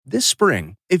This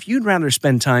spring, if you'd rather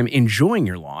spend time enjoying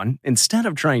your lawn instead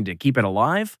of trying to keep it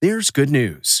alive, there's good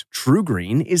news.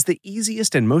 TruGreen is the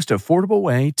easiest and most affordable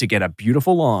way to get a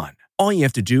beautiful lawn. All you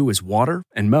have to do is water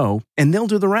and mow, and they'll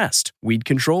do the rest. Weed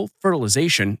control,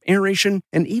 fertilization, aeration,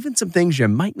 and even some things you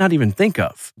might not even think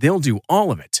of. They'll do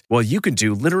all of it, while you can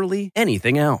do literally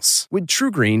anything else. With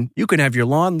TruGreen, you can have your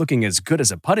lawn looking as good as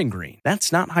a putting green.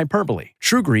 That's not hyperbole.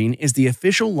 TruGreen is the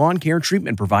official lawn care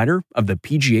treatment provider of the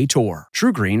PGA Tour.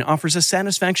 TruGreen offers a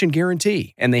satisfaction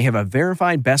guarantee, and they have a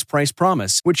verified best price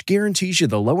promise, which guarantees you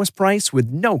the lowest price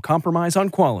with no compromise on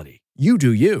quality. You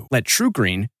do you. Let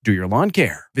TruGreen do your lawn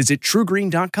care. Visit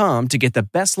TruGreen.com to get the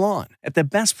best lawn at the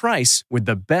best price with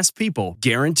the best people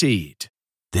guaranteed.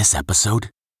 This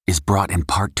episode is brought in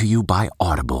part to you by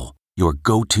Audible, your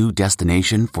go-to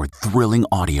destination for thrilling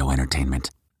audio entertainment.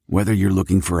 Whether you're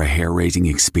looking for a hair-raising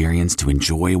experience to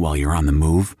enjoy while you're on the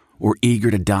move or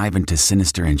eager to dive into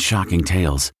sinister and shocking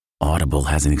tales, Audible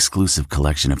has an exclusive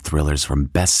collection of thrillers from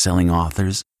best-selling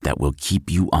authors that will keep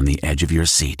you on the edge of your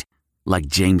seat. Like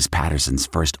James Patterson's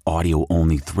first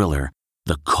audio-only thriller,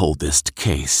 The Coldest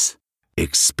Case.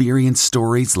 Experience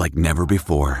stories like never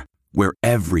before, where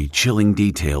every chilling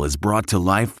detail is brought to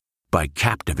life by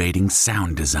captivating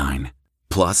sound design.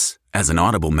 Plus, as an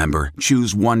Audible member,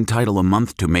 choose one title a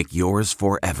month to make yours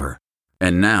forever.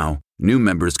 And now, new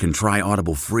members can try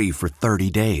Audible free for 30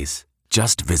 days.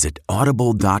 Just visit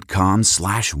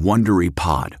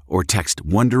audible.com/WonderyPod or text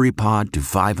WonderyPod to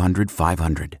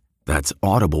 500-500. That's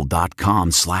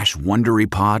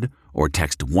audible.com/WonderyPod or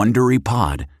text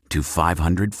WonderyPod to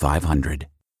 500-500.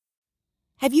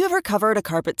 Have you ever covered a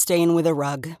carpet stain with a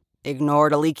rug?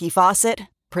 Ignored a leaky faucet?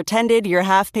 Pretended your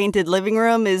half-painted living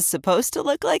room is supposed to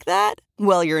look like that?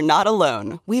 Well, you're not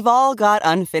alone. We've all got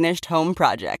unfinished home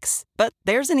projects. But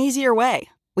there's an easier way.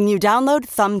 When you download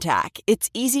Thumbtack, it's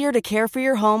easier to care for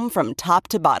your home from top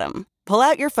to bottom. Pull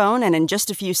out your phone and in just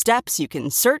a few steps, you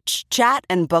can search, chat,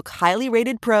 and book highly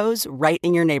rated pros right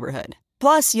in your neighborhood.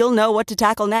 Plus, you'll know what to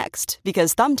tackle next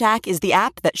because Thumbtack is the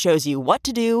app that shows you what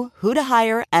to do, who to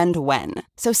hire, and when.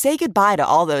 So say goodbye to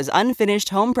all those unfinished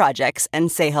home projects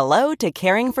and say hello to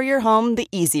caring for your home the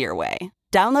easier way.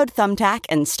 Download Thumbtack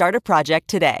and start a project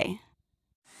today.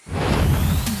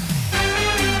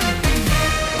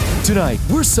 Tonight,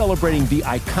 we're celebrating the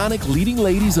iconic leading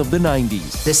ladies of the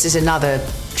 90s. This is another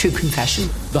true confession.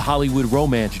 The Hollywood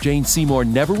romance Jane Seymour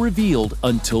never revealed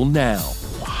until now.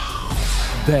 Wow.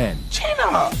 Then,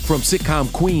 Gina! From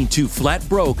sitcom queen to flat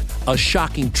broke, a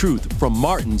shocking truth from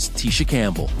Martin's Tisha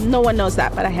Campbell. No one knows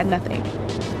that, but I had nothing.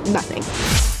 Nothing.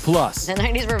 Plus, the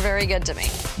 90s were very good to me.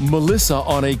 Melissa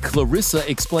on a Clarissa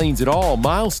Explains It All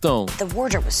milestone. The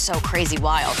wardrobe was so crazy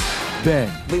wild.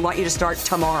 Then, we want you to start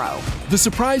tomorrow. The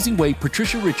surprising way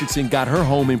Patricia Richardson got her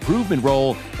home improvement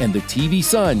role and the TV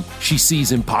son she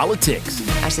sees in politics.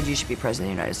 I said you should be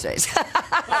president of the United States.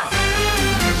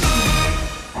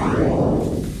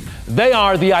 They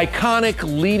are the iconic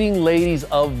leading ladies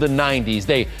of the 90s.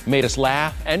 They made us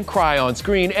laugh and cry on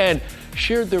screen and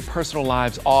shared their personal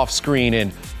lives off screen,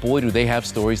 and boy, do they have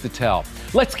stories to tell.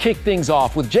 Let's kick things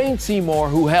off with Jane Seymour,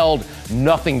 who held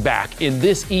nothing back in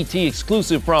this ET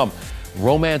exclusive, from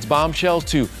romance bombshells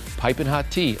to piping hot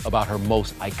tea about her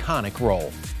most iconic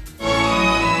role.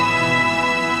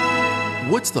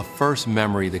 What's the first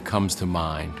memory that comes to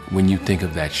mind when you think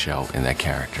of that show and that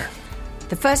character?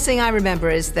 The first thing I remember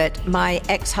is that my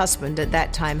ex-husband at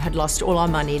that time had lost all our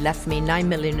money, left me $9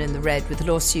 million in the red with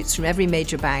lawsuits from every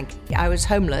major bank. I was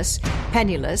homeless,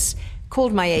 penniless,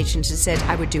 called my agent and said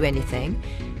I would do anything.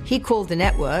 He called the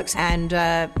networks, and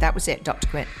that was it, Dr.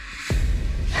 Quinn.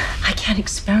 I can't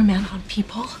experiment on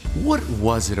people. What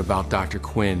was it about Dr.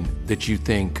 Quinn that you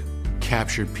think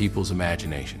captured people's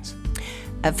imaginations?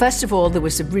 First of all, there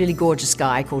was a really gorgeous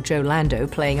guy called Joe Lando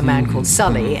playing a man called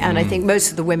Sully, and I think most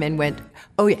of the women went,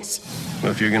 oh, yes.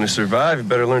 Well, if you're going to survive, you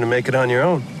better learn to make it on your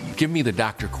own. Give me the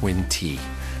Dr. Quinn tea.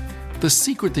 The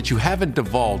secret that you haven't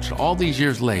divulged all these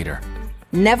years later.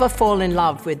 Never fall in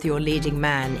love with your leading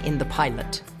man in the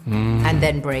pilot and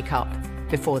then break up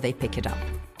before they pick it up.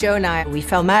 Joe and I, we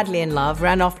fell madly in love,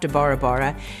 ran off to Bora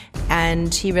Bora,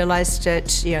 and he realized that,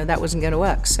 that wasn't going to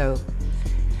work, so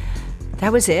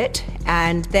that was it.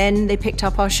 And then they picked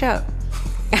up our show.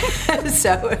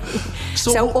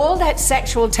 So all that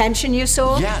sexual tension you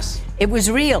saw, yes, it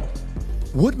was real.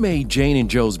 What made Jane and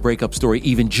Joe's breakup story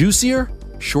even juicier?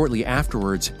 Shortly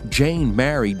afterwards, Jane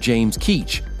married James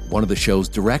Keach, one of the show's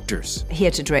directors. He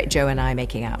had to direct Joe and I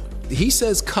making out. He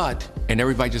says cut, and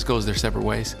everybody just goes their separate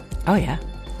ways? Oh, yeah.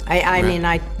 I mean,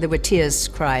 there were tears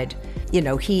cried.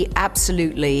 He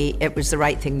absolutely, it was the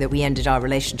right thing that we ended our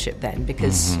relationship then,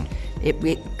 because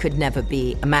it could never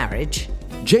be a marriage.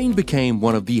 Jane became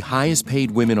one of the highest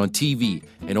paid women on TV,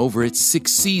 and over its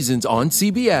 6 seasons on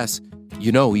CBS,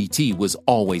 you know E.T. was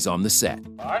always on the set.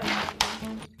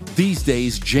 These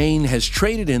days, Jane has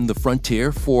traded in the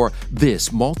frontier for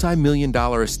this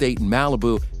multi-million-dollar estate in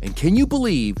Malibu, and can you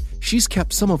believe she's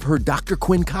kept some of her Dr.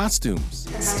 Quinn costumes?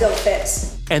 It still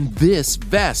fits. And this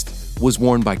vest was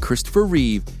worn by Christopher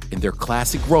Reeve in their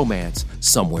classic romance,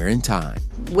 Somewhere in Time.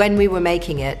 When we were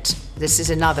making it, this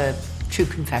is another true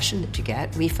confession that you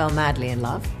get, we fell madly in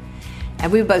love.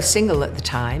 And we were both single at the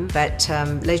time, but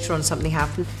later on something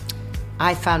happened.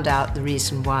 I found out the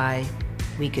reason why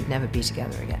we could never be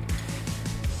together again.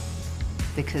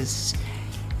 Because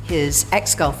his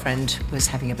ex-girlfriend was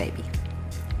having a baby.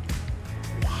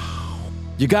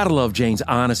 You gotta love Jane's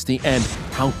honesty and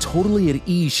how totally at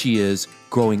ease she is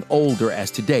growing older as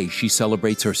today she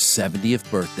celebrates her 70th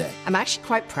birthday. I'm actually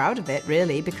quite proud of it,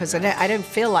 really, because I don't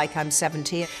feel like I'm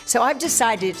 70. So I've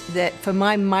decided that for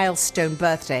my milestone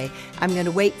birthday, I'm going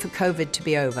to wait for COVID to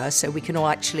be over so we can all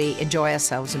actually enjoy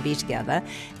ourselves and be together,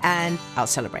 and I'll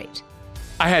celebrate.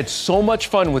 I had so much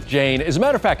fun with Jane. As a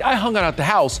matter of fact, I hung out at the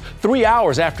house 3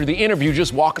 hours after the interview,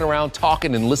 just walking around,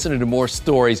 talking and listening to more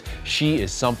stories. She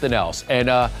is something else.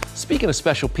 And speaking of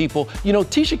special people, you know,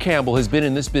 Tisha Campbell has been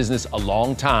in this business a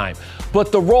long time.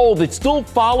 But the role that still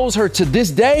follows her to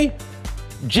this day,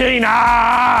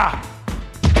 Gina!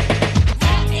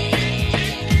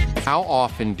 How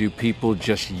often do people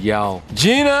just yell,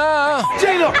 Gina?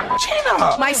 Gina!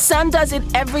 Gina! My son does it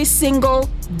every single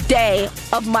day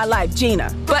of my life,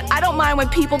 Gina. But I don't mind when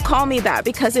people call me that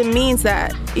because it means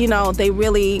that, you know,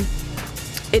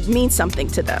 it means something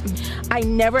to them. I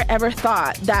never ever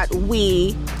thought that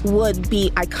we would be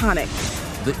iconic.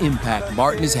 The impact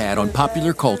Martin has had on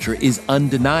popular culture is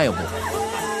undeniable.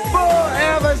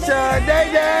 Forever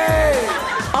Day!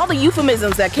 All the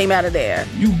euphemisms that came out of there.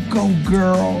 You go,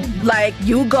 girl. Like,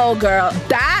 you go, girl.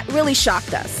 That really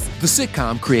shocked us. The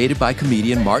sitcom, created by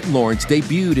comedian Martin Lawrence,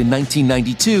 debuted in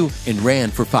 1992 and ran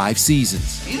for 5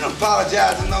 seasons. You don't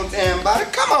apologize to no damn body.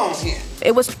 Come on here.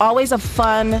 It was always a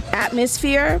fun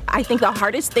atmosphere. I think the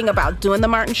hardest thing about doing the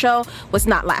Martin Show was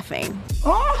not laughing.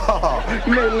 Oh,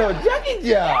 you made a little junkie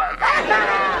job.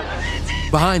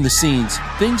 Behind the scenes,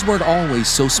 things weren't always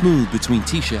so smooth between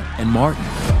Tisha and Martin.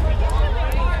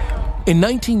 In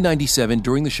 1997,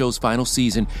 during the show's final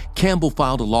season, Campbell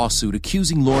filed a lawsuit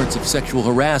accusing Lawrence of sexual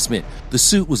harassment. The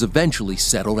suit was eventually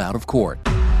settled out of court.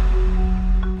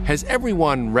 Has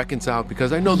everyone reconciled?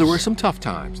 Because I know there were some tough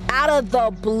times. Out of the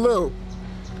blue,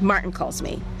 Martin calls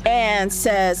me and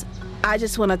says, I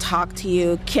just want to talk to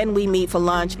you. Can we meet for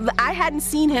lunch? I hadn't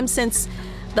seen him since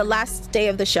the last day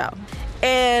of the show.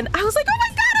 And I was like, oh my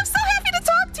God, I'm so happy to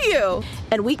talk to you.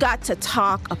 And we got to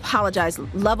talk, apologize,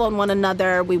 love on one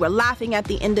another. We were laughing at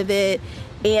the end of it.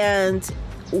 And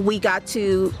we got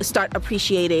to start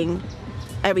appreciating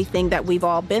everything that we've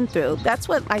all been through. That's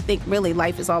what I think really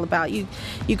life is all about. You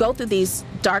go through these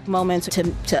dark moments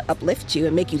to uplift you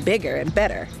and make you bigger and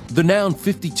better. The now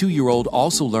 52-year-old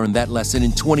also learned that lesson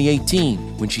in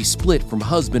 2018 when she split from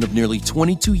husband of nearly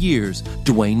 22 years,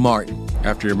 Dwayne Martin.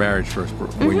 After your marriage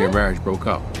when your marriage broke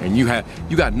up, and you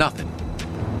got nothing.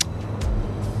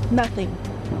 Nothing.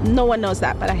 No one knows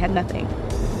that, but I had nothing.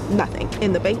 Nothing.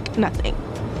 In the bank, nothing.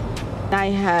 I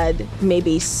had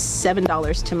maybe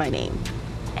 $7 to my name.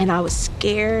 And I was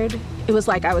scared. It was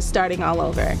like I was starting all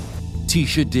over.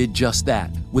 Tisha did just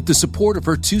that with the support of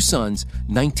her 2 sons,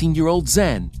 19-year-old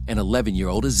Zen and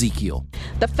 11-year-old Ezekiel.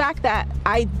 The fact that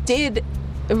I did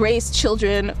raise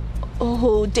children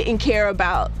who didn't care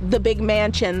about the big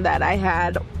mansion that I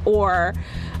had or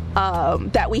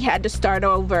that we had to start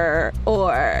over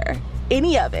or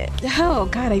any of it. Oh,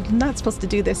 God, I'm not supposed to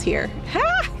do this here.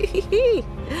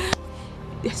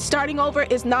 Starting over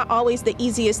is not always the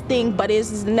easiest thing, but it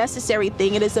is a necessary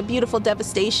thing. It is a beautiful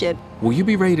devastation. Will you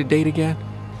be ready to date again?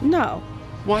 No.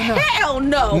 Why not? Hell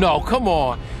no. No, come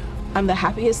on. I'm the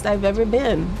happiest I've ever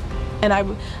been. And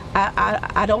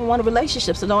I don't want a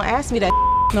relationship, so don't ask me that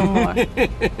no more.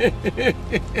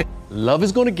 Love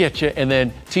is going to get you, and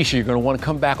then, Tisha, you're going to want to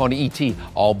come back on E.T.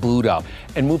 all booed up.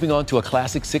 And moving on to a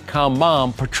classic sitcom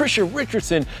mom, Patricia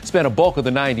Richardson spent a bulk of the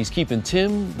 90s keeping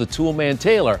Tim the Toolman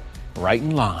Taylor right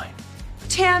in line.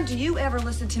 Tim, do you ever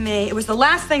listen to me? It was the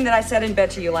last thing that I said in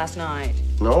bed to you last night.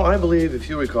 No, I believe, if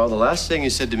you recall, the last thing you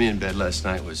said to me in bed last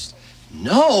night was,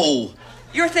 no!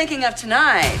 You're thinking of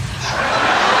tonight.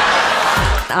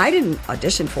 I didn't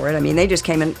audition for it. I mean, they just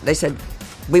came in, they said,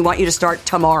 we want you to start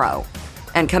tomorrow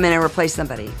and come in and replace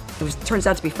somebody. Turns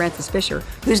out to be Frances Fisher,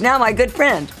 who's now my good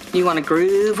friend. You want to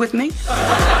groove with me?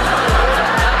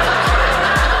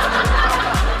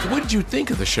 Would did you think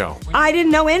of the show? I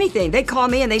didn't know anything. They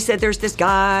called me and they said, there's this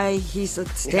guy, he's a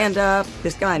stand-up.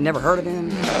 This guy, I'd never heard of him.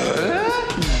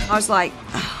 I was like,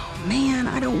 oh man,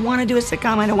 I don't want to do a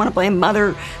sitcom. I don't want to play a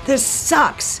mother. This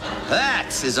sucks. That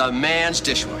is a man's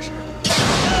dishwasher.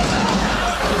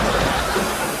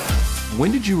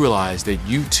 When did you realize that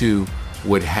you two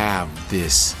would have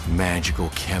this magical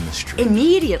chemistry?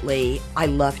 Immediately, I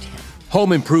loved him.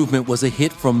 Home Improvement was a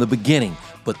hit from the beginning,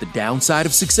 but the downside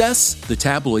of success? The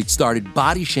tabloid started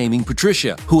body-shaming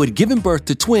Patricia, who had given birth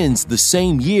to twins the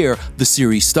same year the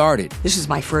series started. This was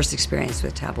my first experience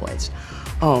with tabloids.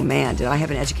 Oh man, did I have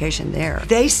an education there.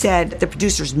 They said the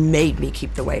producers made me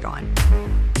keep the weight on.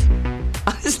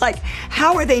 I was like,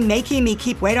 how are they making me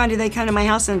keep weight on? Do they come to my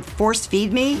house and force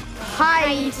feed me?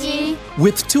 Hi, E.T.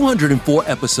 With 204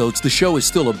 episodes, the show is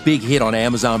still a big hit on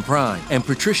Amazon Prime, and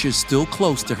Patricia's still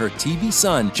close to her TV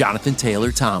son, Jonathan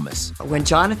Taylor Thomas. When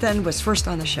Jonathan was first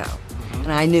on the show,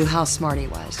 and I knew how smart he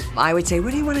was, I would say, what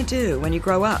do you want to do when you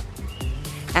grow up?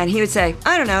 And he would say,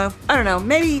 I don't know,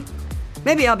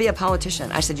 maybe I'll be a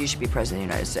politician. I said, you should be president of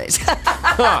the United States.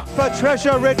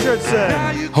 Patricia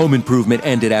Richardson. Home Improvement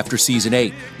ended after season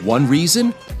 8. One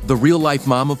reason? The real-life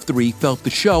mom of 3 felt the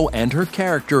show and her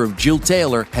character of Jill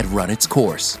Taylor had run its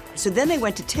course. So then they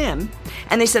went to Tim,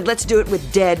 and they said, let's do it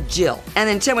with dead Jill. And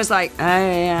then Tim was like,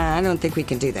 I don't think we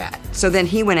can do that. So then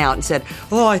he went out and said,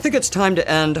 oh, I think it's time to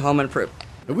end Home Improvement.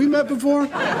 Have we met before? You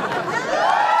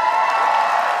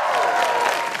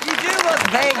do look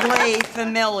vaguely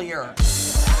familiar.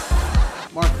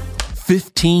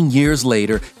 15 years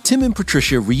later, Tim and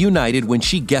Patricia reunited when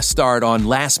she guest starred on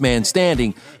Last Man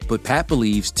Standing, but Pat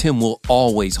believes Tim will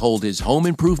always hold his Home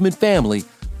Improvement family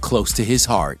close to his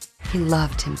heart. He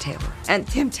loved Tim Taylor. And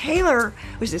Tim Taylor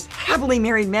was this happily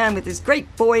married man with his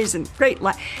great boys and great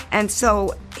life. And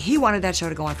so he wanted that show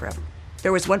to go on forever.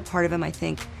 There was one part of him, I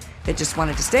think, that just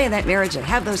wanted to stay in that marriage and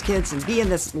have those kids and be in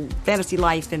this fantasy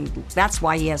life, and that's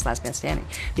why he has Last Man Standing.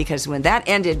 Because when that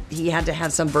ended, he had to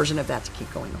have some version of that to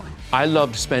keep going on. I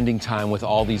loved spending time with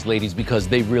all these ladies because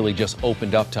they really just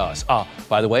opened up to us.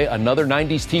 By the way, another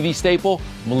 90s TV staple,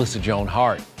 Melissa Joan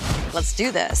Hart. Let's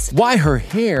do this. Why her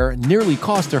hair nearly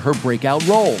cost her breakout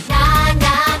role.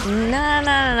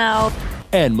 No.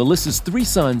 And Melissa's 3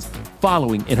 sons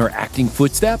following in her acting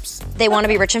footsteps. They want to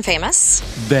be rich and famous.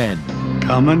 Then,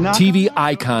 TV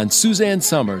icon Suzanne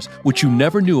Summers, which you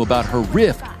never knew about her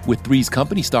rift with Three's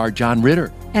company star John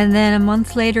Ritter. And then a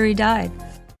month later, he died.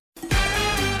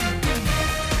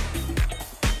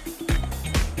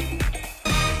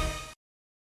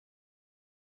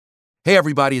 Hey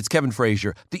everybody, it's Kevin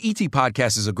Frazier. The ET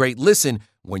Podcast is a great listen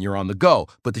when you're on the go,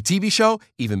 but the TV show,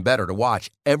 even better to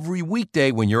watch every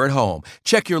weekday when you're at home.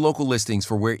 Check your local listings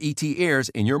for where ET airs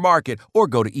in your market or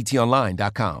go to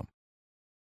etonline.com.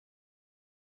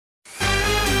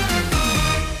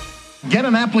 Get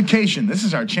an application. This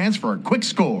is our chance for a quick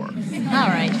score. All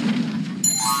right.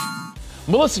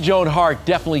 Melissa Joan Hart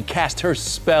definitely cast her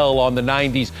spell on the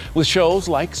 90s with shows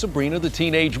like Sabrina the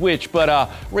Teenage Witch. But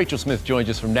Rachel Smith joins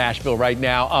us from Nashville right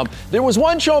now. There was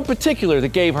one show in particular that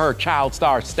gave her child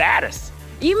star status.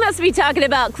 You must be talking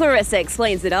about Clarissa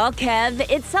Explains It All, Kev.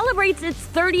 It celebrates its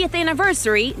 30th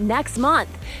anniversary next month.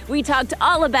 We talked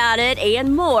all about it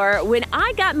and more when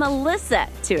I got Melissa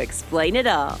to explain it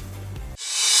all.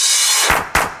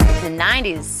 The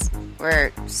 90s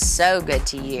were so good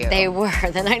to you. They were.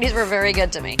 The 90s were very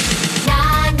good to me.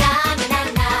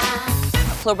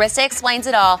 Clarissa Explains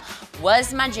It All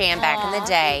was my jam back in the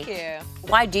day. Thank you.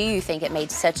 Why do you think it made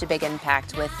such a big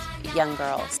impact with young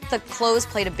girls? The clothes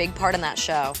played a big part in that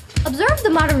show. Observe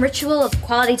the modern ritual of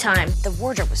quality time. The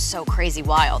wardrobe was so crazy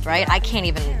wild, right? I can't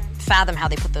even fathom how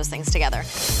they put those things together.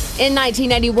 In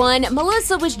 1991,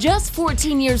 Melissa was just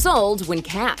 14 years old when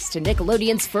cast in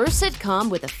Nickelodeon's first sitcom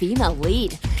with a female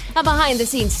lead. A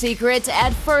behind-the-scenes secret,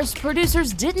 at first,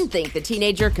 producers didn't think the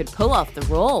teenager could pull off the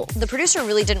role. The producer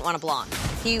really didn't want a blonde.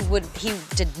 He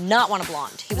did not want a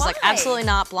blonde. He was like, absolutely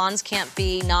not. Blondes can't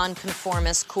be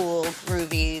non-conformist, cool,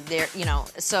 groovy, they're,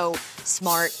 so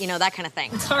smart, that kind of thing.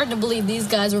 It's hard to believe these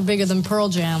guys were bigger than Pearl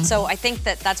Jam. So I think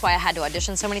that's why I had to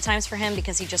audition so many times for him,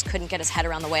 because he just couldn't get his head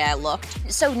around the way I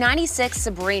looked. So 96,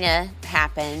 Sabrina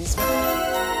happens.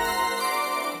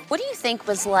 What do you think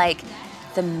was like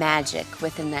the magic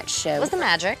within that show? It was the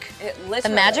magic. The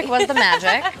magic was the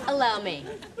magic. Allow me.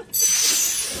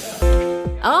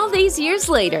 All these years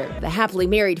later, the happily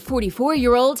married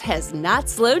 44-year-old has not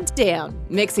slowed down,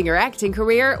 mixing her acting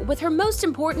career with her most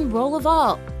important role of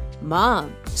all,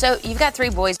 mom. So you've got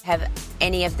 3 boys. Have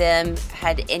any of them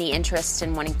had any interest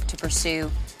in wanting to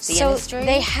pursue the industry?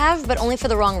 They have, but only for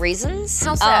the wrong reasons.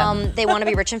 How so? They want to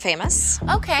be rich and famous.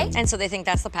 Okay. And so they think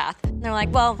that's the path. And they're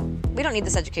like, well, we don't need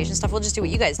this education stuff. We'll just do what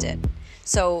you guys did.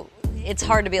 So it's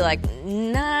hard to be like,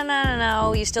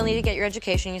 no. You still need to get your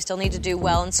education. You still need to do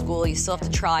well in school. You still have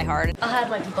to try hard. I'll have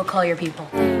my people call your people.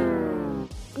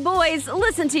 Boys,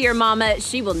 listen to your mama.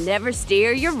 She will never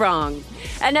steer you wrong.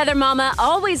 Another mama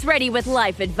always ready with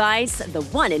life advice, the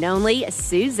one and only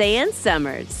Suzanne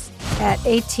Somers. At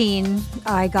 18,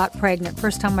 I got pregnant.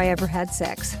 First time I ever had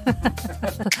sex.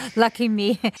 Lucky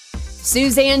me.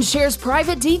 Suzanne shares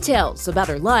private details about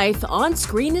her life on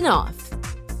screen and off.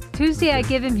 Tuesday, I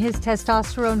give him his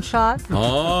testosterone shot.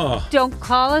 Oh. Don't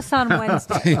call us on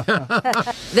Wednesday.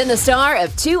 Then the star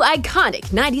of two iconic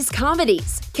 90s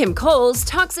comedies, Kim Coles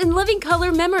talks in Living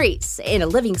Color Memories and a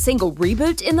Living Single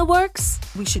reboot in the works.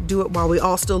 We should do it while we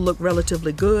all still look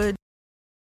relatively good.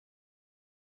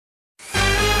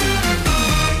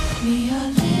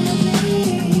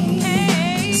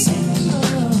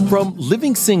 From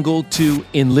Living Single to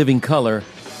In Living Color,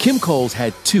 Kim Coles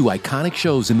had two iconic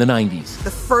shows in the 90s.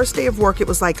 The first day of work, it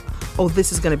was like, oh,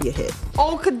 this is going to be a hit.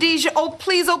 Oh, Khadijah, oh,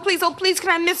 please, can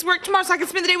I miss work tomorrow so I can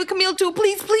spend the day with Camille too?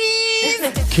 Please.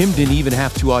 Kim didn't even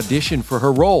have to audition for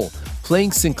her role,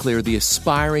 playing Sinclair, the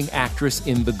aspiring actress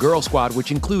in The Girl Squad,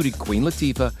 which included Queen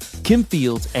Latifah, Kim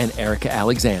Fields, and Erica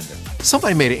Alexander.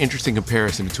 Somebody made an interesting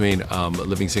comparison between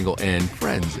Living Single and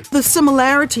Friends. The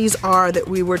similarities are that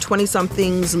we were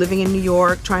 20-somethings living in New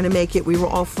York, trying to make it. We were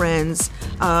all friends.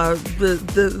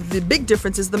 The big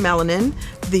difference is the melanin.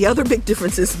 The other big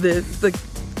difference is the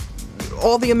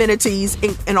all the amenities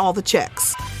and all the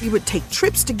checks. We would take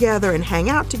trips together and hang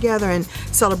out together and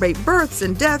celebrate births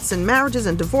and deaths and marriages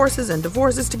and divorces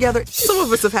together. Some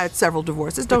of us have had several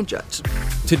divorces, don't judge.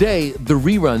 Today, the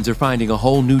reruns are finding a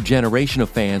whole new generation of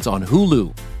fans on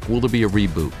Hulu. Will there be a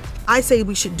reboot? I say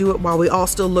we should do it while we all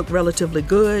still look relatively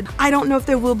good. I don't know if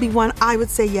there will be one. I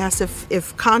would say yes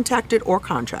if contacted or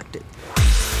contracted.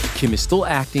 Kim is still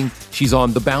acting. She's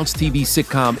on the Bounce TV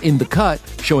sitcom In the Cut,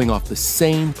 showing off the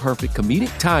same perfect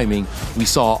comedic timing we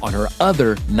saw on her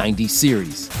other 90s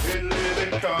series.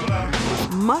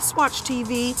 Must-watch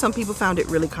TV. Some people found it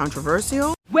really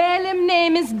controversial. Well, him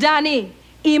name is Danny.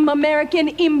 Him American,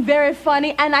 him very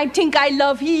funny, and I think I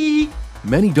love he.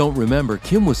 Many don't remember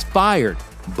Kim was fired,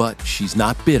 but she's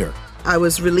not bitter. I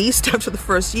was released after the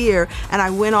first year, and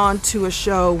I went on to a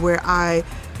show where I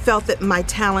felt that my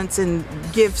talents and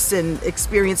gifts and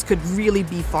experience could really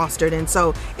be fostered, and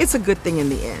so it's a good thing in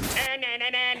the end.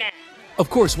 Of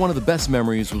course, one of the best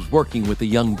memories was working with the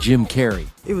young Jim Carrey.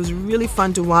 It was really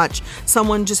fun to watch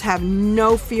someone just have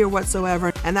no fear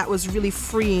whatsoever, and that was really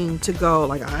freeing to go,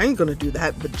 like, I ain't gonna do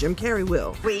that, but Jim Carrey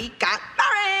will. We got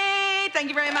married! Thank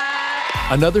you very much!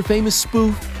 Another famous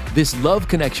spoof, this love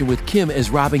connection with Kim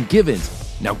as Robin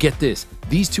Givens. Now get this,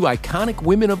 these two iconic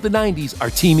women of the 90s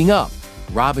are teaming up.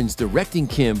 Robin's directing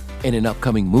Kim in an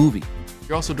upcoming movie.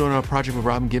 You're also doing a project with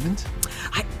Robin Givens?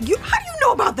 How do you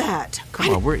know about that?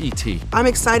 Come on, we're E.T. I'm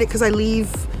excited because I leave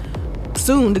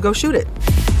soon to go shoot it.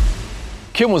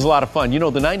 Kim was a lot of fun. You know,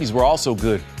 the 90s were also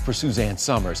good for Suzanne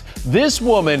Somers. This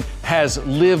woman has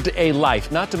lived a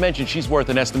life, not to mention she's worth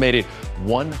an estimated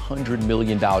 $100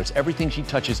 million. Everything she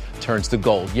touches turns to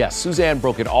gold. Yes, Suzanne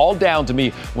broke it all down to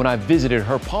me when I visited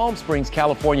her Palm Springs,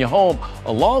 California home,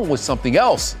 along with something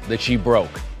else that she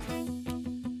broke.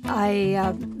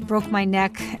 I broke my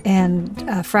neck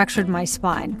and fractured my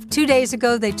spine. 2 days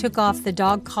ago, they took off the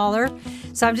dog collar,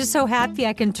 so I'm just so happy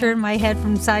I can turn my head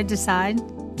from side to side.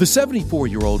 The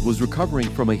 74-year-old was recovering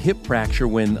from a hip fracture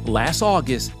when last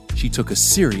August she took a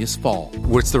serious fall.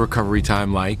 What's the recovery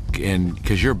time like? And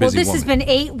because you're a busy woman. Well, this has been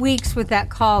 8 weeks with that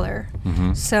collar.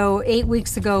 Mm-hmm. So 8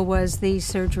 weeks ago was the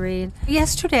surgery.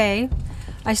 Yesterday,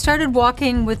 I started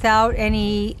walking without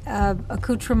any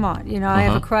accoutrement. You know, I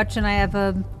have a crutch and I have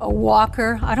a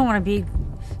walker. I don't want to be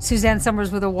Suzanne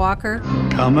Somers with a walker.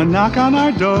 Come and knock on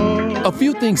our door. A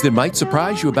few things that might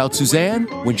surprise you about Suzanne.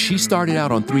 When she started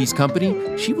out on Three's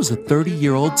Company, she was a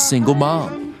 30-year-old single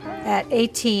mom. At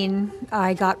 18,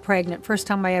 I got pregnant. First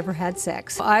time I ever had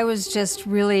sex. I was just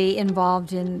really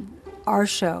involved in our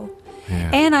show. Yeah.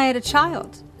 And I had a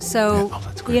child. So,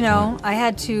 you know, I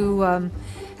had to,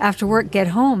 after work, get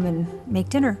home and make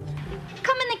dinner.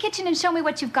 Come in the kitchen and show me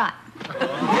what you've got.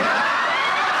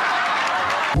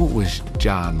 What was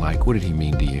John like? What did he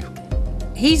mean to you?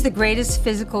 He's the greatest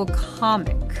physical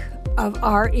comic of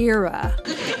our era.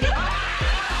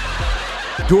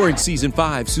 During season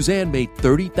 5, Suzanne made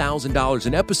 $30,000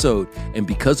 an episode, and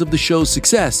because of the show's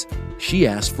success, she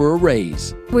asked for a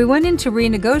raise. We went in to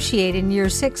renegotiate in year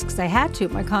 6 because I had to.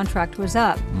 My contract was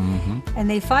up. Mm-hmm. And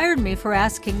they fired me for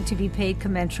asking to be paid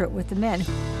commensurate with the men.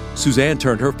 Suzanne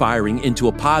turned her firing into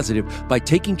a positive by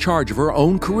taking charge of her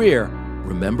own career.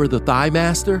 Remember the Thigh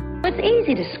Master? What's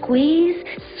easy to squeeze.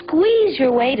 Squeeze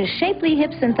your way to shapely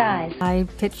hips and thighs. I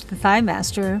pitched the Thigh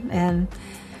Master, and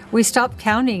we stopped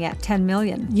counting at 10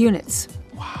 million units.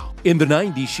 In the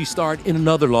 90s, she starred in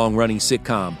another long-running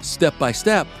sitcom, Step by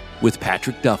Step, with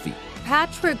Patrick Duffy.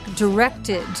 Patrick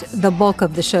directed the bulk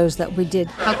of the shows that we did.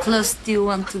 How close do you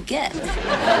want to get?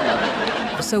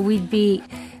 So we'd be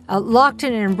locked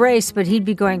in an embrace, but he'd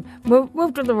be going,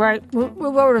 move to the right, move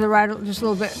over to the right just a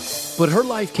little bit. But her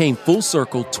life came full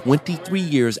circle 23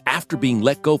 years after being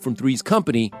let go from Three's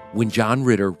Company when John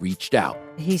Ritter reached out.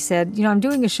 He said, I'm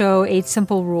doing a show, 8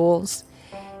 Simple Rules,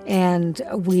 and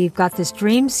we've got this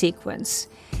dream sequence,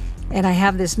 and I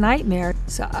have this nightmare.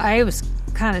 So I was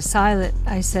kind of silent.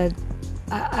 I said,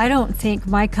 I don't think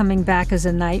my coming back as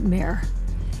a nightmare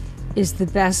is the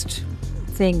best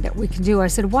thing that we can do. I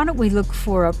said, why don't we look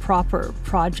for a proper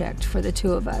project for the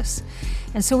two of us?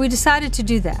 And so we decided to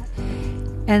do that.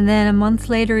 And then a month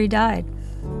later, he died.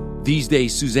 These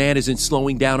days, Suzanne isn't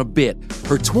slowing down a bit.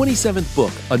 Her 27th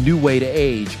book, A New Way to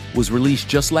Age, was released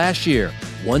just last year.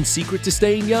 One secret to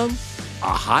staying young?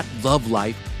 A hot love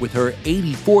life with her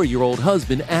 84-year-old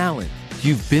husband, Alan.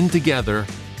 You've been together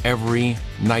every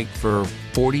night for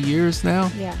 40 years now?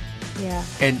 Yeah.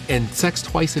 And sex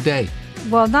twice a day?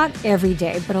 Well, not every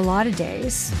day, but a lot of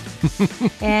days.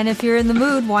 And if you're in the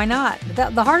mood, why not?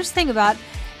 The hardest thing about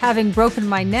having broken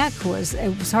my neck was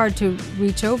it was hard to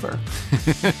reach over.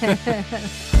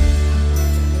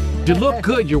 You look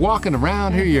good. You're walking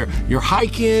around here. You're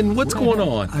hiking. What's going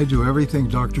on? I do everything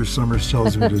Dr. Summers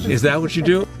tells me to do. Is that what you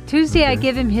do? Tuesday, I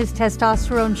give him his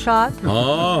testosterone shot.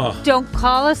 Oh. Don't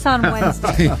call us on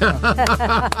Wednesday.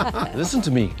 Listen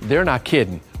to me. They're not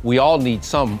kidding. We all need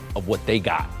some of what they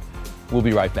got. We'll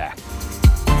be right back.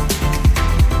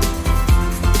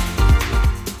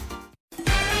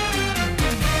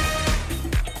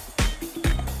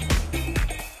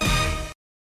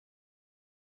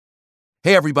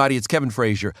 Hey everybody, it's Kevin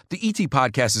Frazier. The ET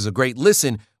Podcast is a great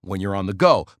listen when you're on the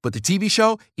go, but the TV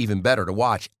show, even better to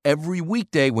watch every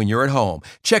weekday when you're at home.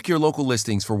 Check your local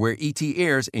listings for where ET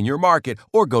airs in your market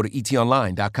or go to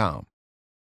etonline.com.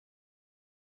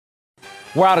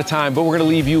 We're out of time, but we're going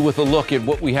to leave you with a look at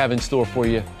what we have in store for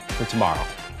you for tomorrow.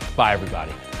 Bye,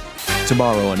 everybody.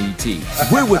 Tomorrow on ET,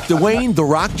 we're with Dwayne "The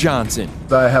Rock" Johnson.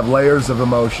 I have layers of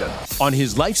emotion. On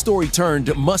his life story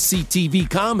turned must-see TV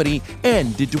comedy,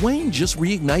 and did Dwayne just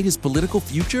reignite his political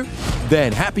future?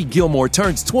 Then Happy Gilmore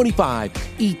turns 25,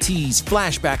 ET's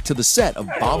flashback to the set of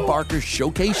Bob Barker's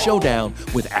Showcase Showdown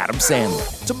with Adam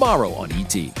Sandler. Tomorrow on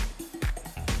ET.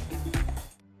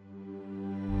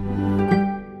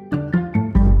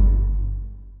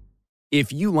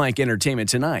 If you like Entertainment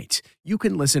Tonight, you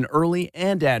can listen early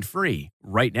and ad-free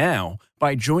right now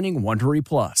by joining Wondery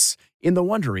Plus in the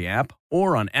Wondery app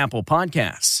or on Apple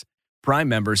Podcasts. Prime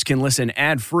members can listen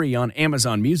ad-free on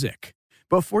Amazon Music.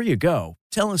 Before you go,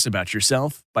 tell us about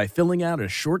yourself by filling out a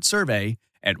short survey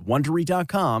at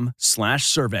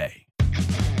Wondery.com/survey.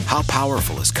 How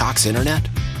powerful is Cox Internet?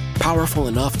 Powerful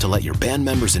enough to let your band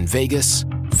members in Vegas,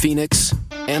 Phoenix,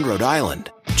 and Rhode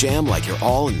Island jam like you're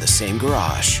all in the same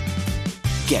garage.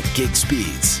 Get gig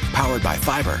speeds powered by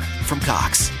fiber from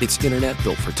Cox. It's internet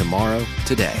built for tomorrow,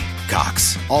 today.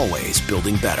 Cox, always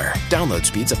building better. Download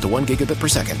speeds up to 1 gigabit per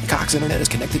second. Cox Internet is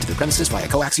connected to the premises via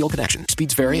coaxial connection.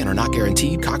 Speeds vary and are not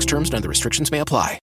guaranteed. Cox terms and other restrictions may apply.